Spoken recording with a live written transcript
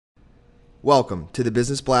Welcome to the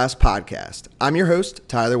Business Blast podcast. I'm your host,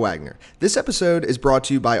 Tyler Wagner. This episode is brought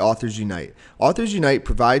to you by Authors Unite. Authors Unite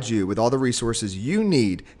provides you with all the resources you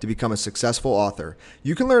need to become a successful author.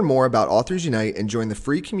 You can learn more about Authors Unite and join the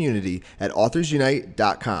free community at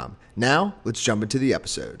authorsunite.com. Now, let's jump into the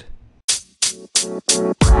episode.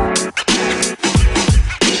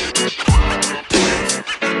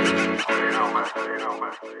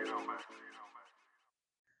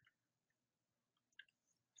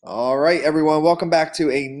 All right, everyone. Welcome back to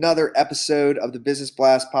another episode of the Business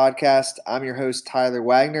Blast podcast. I'm your host, Tyler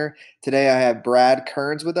Wagner. Today I have Brad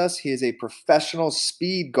Kearns with us. He is a professional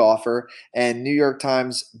speed golfer and New York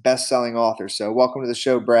Times best-selling author. So welcome to the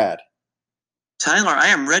show, Brad. Tyler, I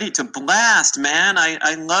am ready to blast, man.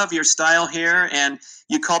 I love your style here, and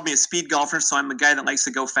you called me a speed golfer, so I'm a guy that likes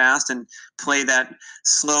to go fast and play that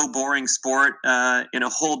slow, boring sport in a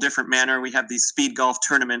whole different manner. We have these speed golf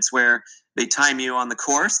tournaments where they time you on the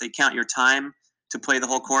course, they count your time to play the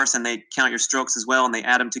whole course, and they count your strokes as well, and they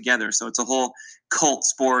add them together. So it's a whole cult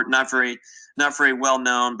sport, not very well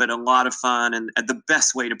known, but a lot of fun, and the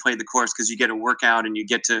best way to play the course because you get a workout and you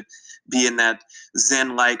get to be in that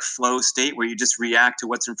zen-like flow state where you just react to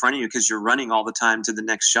what's in front of you because you're running all the time to the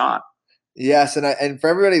next shot. Yes, and for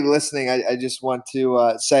everybody listening, I just want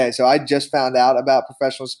to say, so I just found out about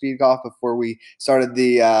professional speed golf before we started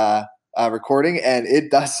the recording, and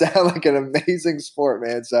it does sound like an amazing sport,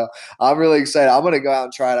 man. So I'm really excited. I'm going to go out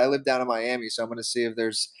and try it. I live down in Miami, so I'm going to see if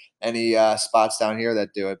there's any spots down here that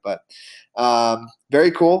do it. But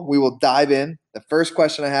very cool. We will dive in. The first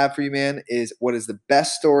question I have for you, man, is what is the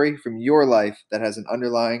best story from your life that has an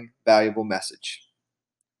underlying valuable message?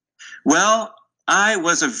 Well, I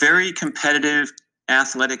was a very competitive,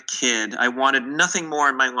 athletic kid. I wanted nothing more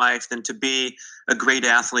in my life than to be a great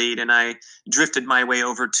athlete, and I drifted my way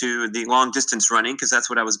over to the long distance running because that's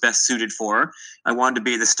what I was best suited for. I wanted to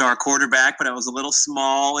be the star quarterback, but I was a little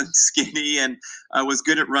small and skinny, and I was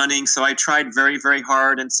good at running, so I tried very, very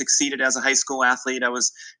hard and succeeded as a high school athlete. I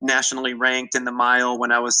was nationally ranked in the mile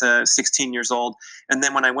when I was 16 years old, and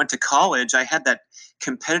then when I went to college, I had that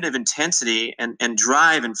competitive intensity and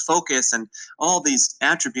drive and focus and all these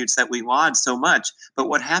attributes that we laud so much. But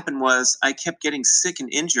what happened was I kept getting sick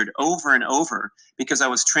and injured over and over because I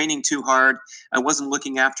was training too hard. I wasn't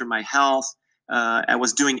looking after my health. I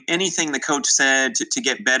was doing anything the coach said to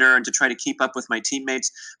get better and to try to keep up with my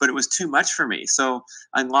teammates, but it was too much for me. So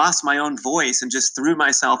I lost my own voice and just threw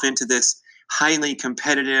myself into this highly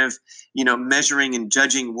competitive, measuring and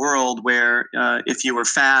judging world where if you were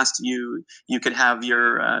fast, you could have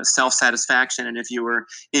your self-satisfaction, and if you were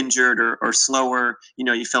injured or slower,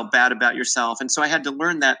 you felt bad about yourself. And so I had to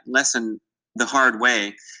learn that lesson the hard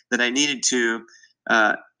way, that I needed to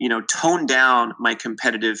tone down my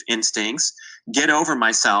competitive instincts, get over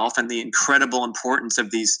myself and the incredible importance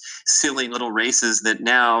of these silly little races that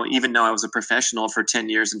now, even though I was a professional for 10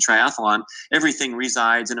 years in triathlon, everything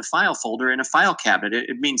resides in a file folder in a file cabinet.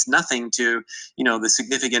 It means nothing to, the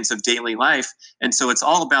significance of daily life. And so it's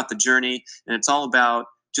all about the journey, and it's all about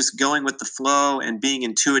just going with the flow and being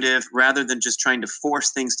intuitive rather than just trying to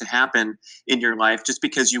force things to happen in your life just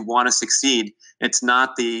because you want to succeed. It's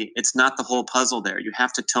not the whole puzzle there. You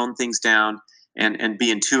have to tone things down and be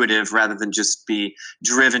intuitive rather than just be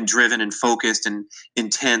driven and focused and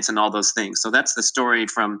intense and all those things. So that's the story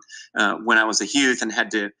from when I was a youth and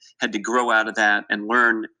had to grow out of that and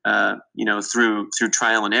learn, through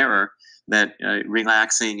trial and error, that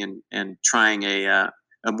relaxing and trying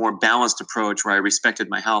a more balanced approach where I respected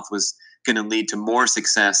my health was going to lead to more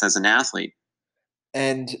success as an athlete.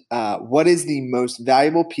 And what is the most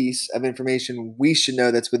valuable piece of information we should know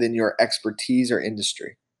that's within your expertise or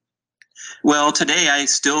industry? Well, today I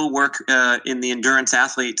still work in the endurance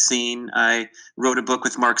athlete scene. I wrote a book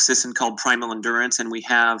with Mark Sisson called Primal Endurance, and we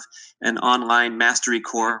have an online mastery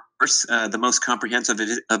course, the most comprehensive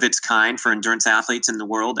of its kind for endurance athletes in the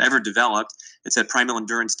world ever developed. It's at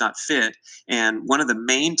primalendurance.fit. And one of the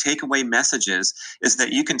main takeaway messages is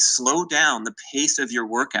that you can slow down the pace of your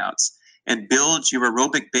workouts and build your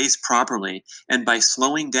aerobic base properly. And by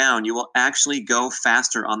slowing down, you will actually go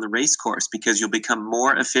faster on the race course because you'll become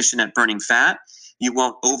more efficient at burning fat. You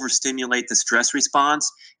won't overstimulate the stress response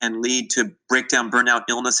and lead to breakdown, burnout,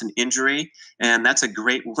 illness, and injury. And that's a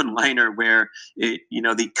great one-liner where,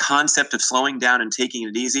 the concept of slowing down and taking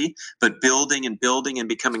it easy, but building and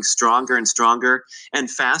becoming stronger and stronger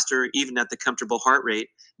and faster, even at the comfortable heart rate,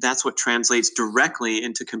 that's what translates directly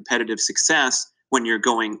into competitive success when you're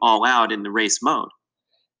going all out in the race mode.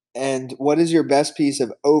 And what is your best piece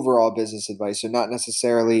of overall business advice, so not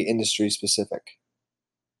necessarily industry specific?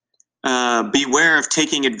 Beware of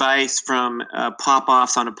taking advice from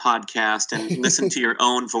pop-offs on a podcast and listen to your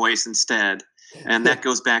own voice instead. And that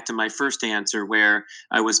goes back to my first answer, where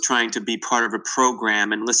I was trying to be part of a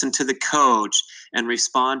program and listen to the coach and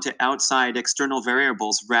respond to outside external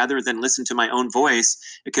variables rather than listen to my own voice.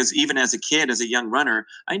 Because even as a kid, as a young runner,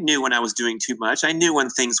 I knew when I was doing too much. I knew when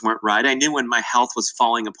things weren't right. I knew when my health was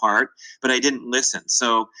falling apart, but I didn't listen.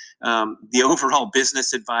 So the overall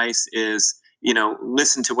business advice is,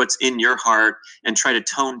 listen to what's in your heart and try to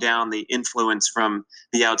tone down the influence from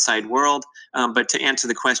the outside world. But to answer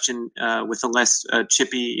the question with a less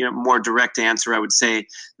chippy, more direct answer, I would say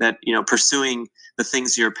that, pursuing the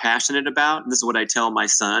things you're passionate about, and this is what I tell my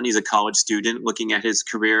son, he's a college student looking at his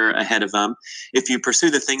career ahead of him. If you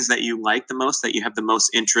pursue the things that you like the most, that you have the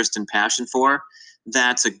most interest and passion for,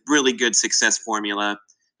 that's a really good success formula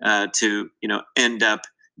to, end up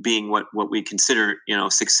being what we consider,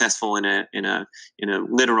 successful in a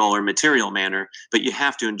literal or material manner. But you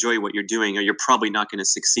have to enjoy what you're doing, or you're probably not going to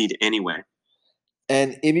succeed anyway.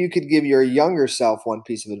 And if you could give your younger self one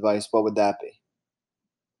piece of advice, what would that be?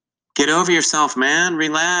 Get over yourself, man.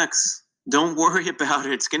 Relax. Don't worry about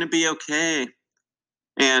it. It's going to be okay.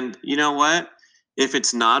 And you know what? If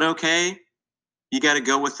it's not okay, you got to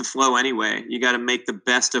go with the flow anyway. You got to make the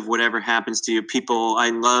best of whatever happens to you. People, I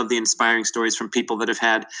love the inspiring stories from people that have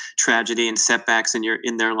had tragedy and setbacks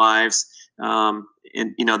in their lives, and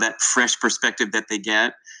that fresh perspective that they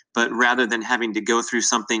get. But rather than having to go through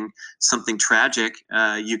something tragic,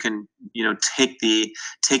 you can take the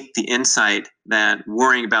insight that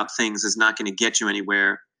worrying about things is not going to get you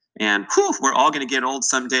anywhere. And whew, we're all going to get old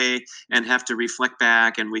someday and have to reflect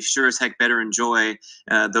back, and we sure as heck better enjoy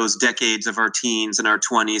those decades of our teens and our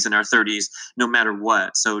 20s and our 30s, no matter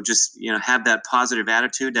what. So just have that positive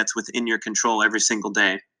attitude that's within your control every single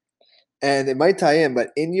day. And it might tie in, but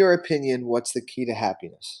in your opinion, what's the key to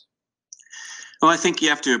happiness? Well, I think you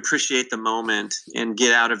have to appreciate the moment and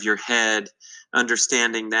get out of your head,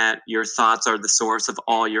 understanding that your thoughts are the source of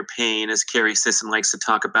all your pain, as Carrie Sisson likes to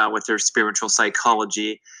talk about with her spiritual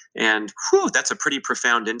psychology. And whew, that's a pretty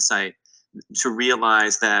profound insight, to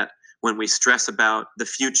realize that when we stress about the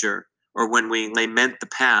future or when we lament the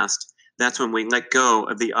past, that's when we let go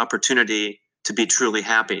of the opportunity to be truly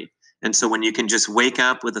happy. And so when you can just wake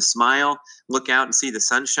up with a smile, look out and see the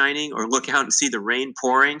sun shining, or look out and see the rain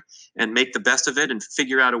pouring, and make the best of it and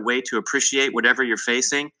figure out a way to appreciate whatever you're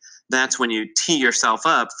facing, that's when you tee yourself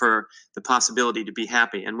up for the possibility to be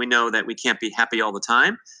happy. And we know that we can't be happy all the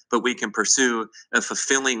time, but we can pursue a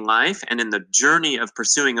fulfilling life. And in the journey of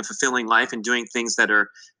pursuing a fulfilling life and doing things that are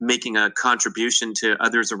making a contribution to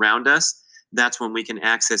others around us, that's when we can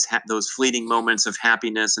access those fleeting moments of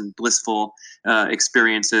happiness and blissful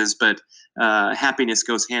experiences. But happiness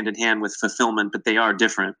goes hand in hand with fulfillment, but they are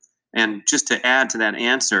different. And just to add to that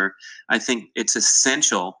answer, I think it's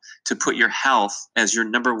essential to put your health as your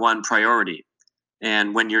number one priority.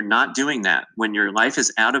 And when you're not doing that, when your life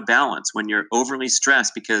is out of balance, when you're overly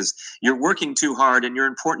stressed because you're working too hard in your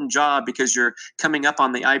important job, because you're coming up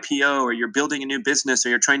on the IPO, or you're building a new business, or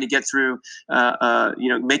you're trying to get through,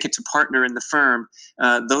 make it to partner in the firm,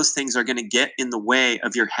 those things are going to get in the way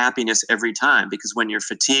of your happiness every time. Because when you're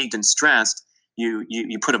fatigued and stressed,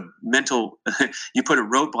 you put a mental, you put a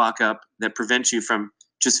roadblock up that prevents you from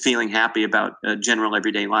just feeling happy about general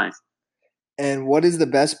everyday life. And what is the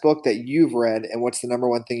best book that you've read, and what's the number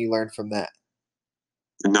one thing you learned from that?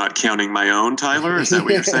 Not counting my own, Tyler? Is that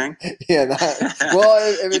what you're saying? Yeah.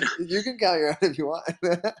 Well, you can count your own if you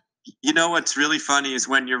want. What's really funny is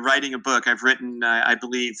when you're writing a book. I've written, I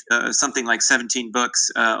believe, something like 17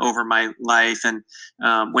 books over my life. And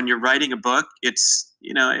when you're writing a book, it's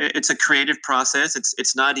a creative process.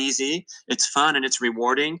 It's not easy. It's fun and it's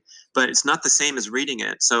rewarding, but it's not the same as reading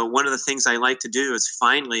it. So one of the things I like to do is,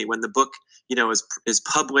 finally, when the book is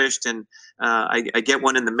published, and I get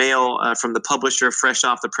one in the mail from the publisher fresh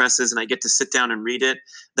off the presses, and I get to sit down and read it.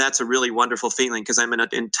 That's a really wonderful feeling, because I'm in an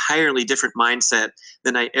entirely different mindset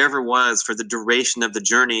than I ever was for the duration of the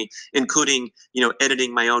journey, including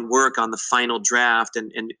editing my own work on the final draft,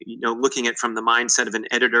 and looking at it from the mindset of an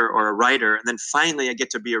editor or a writer, and then finally I get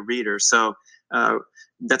to be a reader. So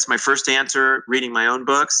that's my first answer: reading my own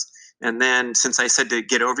books. And then, since I said to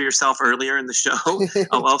get over yourself earlier in the show,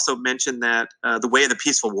 I'll also mention that The Way of the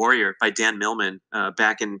Peaceful Warrior by Dan Millman,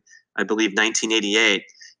 back in, I believe, 1988,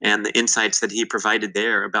 and the insights that he provided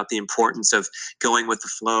there about the importance of going with the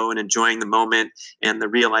flow and enjoying the moment, and the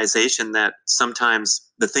realization that sometimes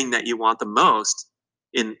the thing that you want the most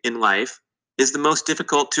in life is the most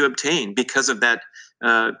difficult to obtain, because of that,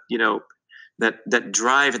 that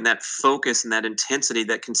drive and that focus and that intensity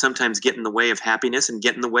that can sometimes get in the way of happiness and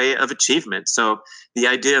get in the way of achievement. So the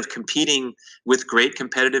idea of competing with great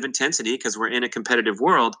competitive intensity, because we're in a competitive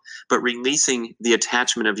world, but releasing the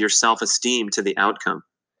attachment of your self-esteem to the outcome.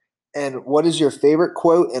 And what is your favorite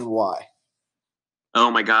quote and why? Oh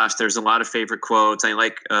my gosh, there's a lot of favorite quotes. I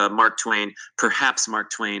like Mark Twain, perhaps Mark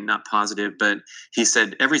Twain, not positive, but he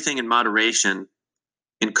said, everything in moderation,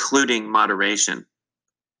 including moderation.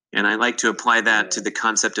 And I like to apply that to the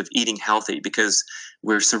concept of eating healthy, because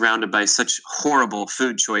we're surrounded by such horrible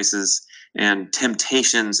food choices and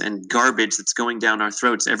temptations and garbage that's going down our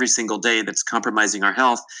throats every single day that's compromising our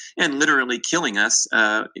health and literally killing us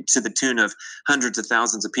to the tune of hundreds of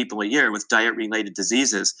thousands of people a year with diet-related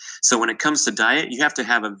diseases. So when it comes to diet, you have to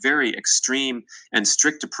have a very extreme and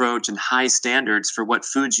strict approach and high standards for what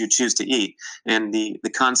foods you choose to eat. And the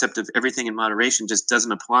concept of everything in moderation just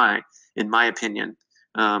doesn't apply, in my opinion.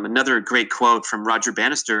 Another great quote from Roger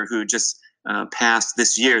Bannister, who just passed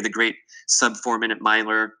this year, the great sub 4-minute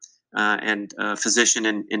miler and physician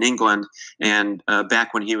in England. And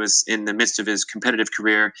back when he was in the midst of his competitive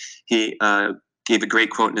career, he gave a great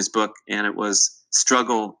quote in his book, and it was,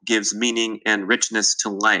 "Struggle gives meaning and richness to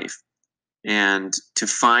life." And to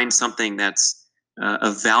find something that's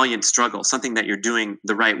a valiant struggle, something that you're doing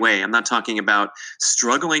the right way. I'm not talking about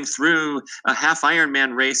struggling through a half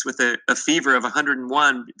Ironman race with a fever of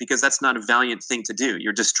 101, because that's not a valiant thing to do.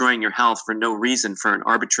 You're destroying your health for no reason, for an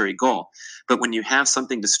arbitrary goal. But when you have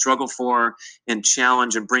something to struggle for and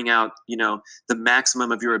challenge and bring out, the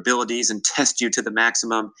maximum of your abilities and test you to the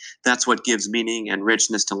maximum, that's what gives meaning and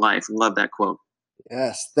richness to life. I love that quote.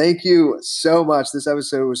 Yes, thank you so much. This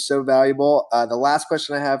episode was so valuable. The last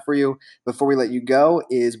question I have for you before we let you go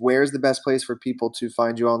is, where's the best place for people to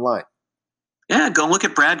find you online? Yeah, go look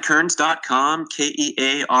at bradkearns.com.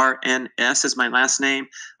 Kearns is my last name.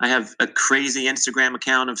 I have a crazy Instagram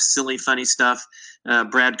account of silly, funny stuff.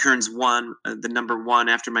 Brad Kearns 1, the number 1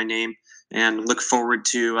 after my name, and look forward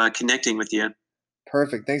to connecting with you.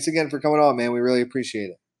 Perfect. Thanks again for coming on, man. We really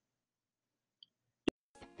appreciate it.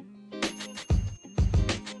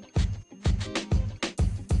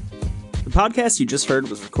 The podcast you just heard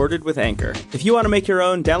was recorded with Anchor. If you want to make your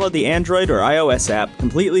own, download the Android or iOS app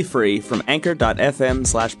completely free from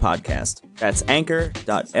anchor.fm/podcast. That's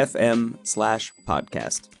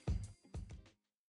anchor.fm/podcast.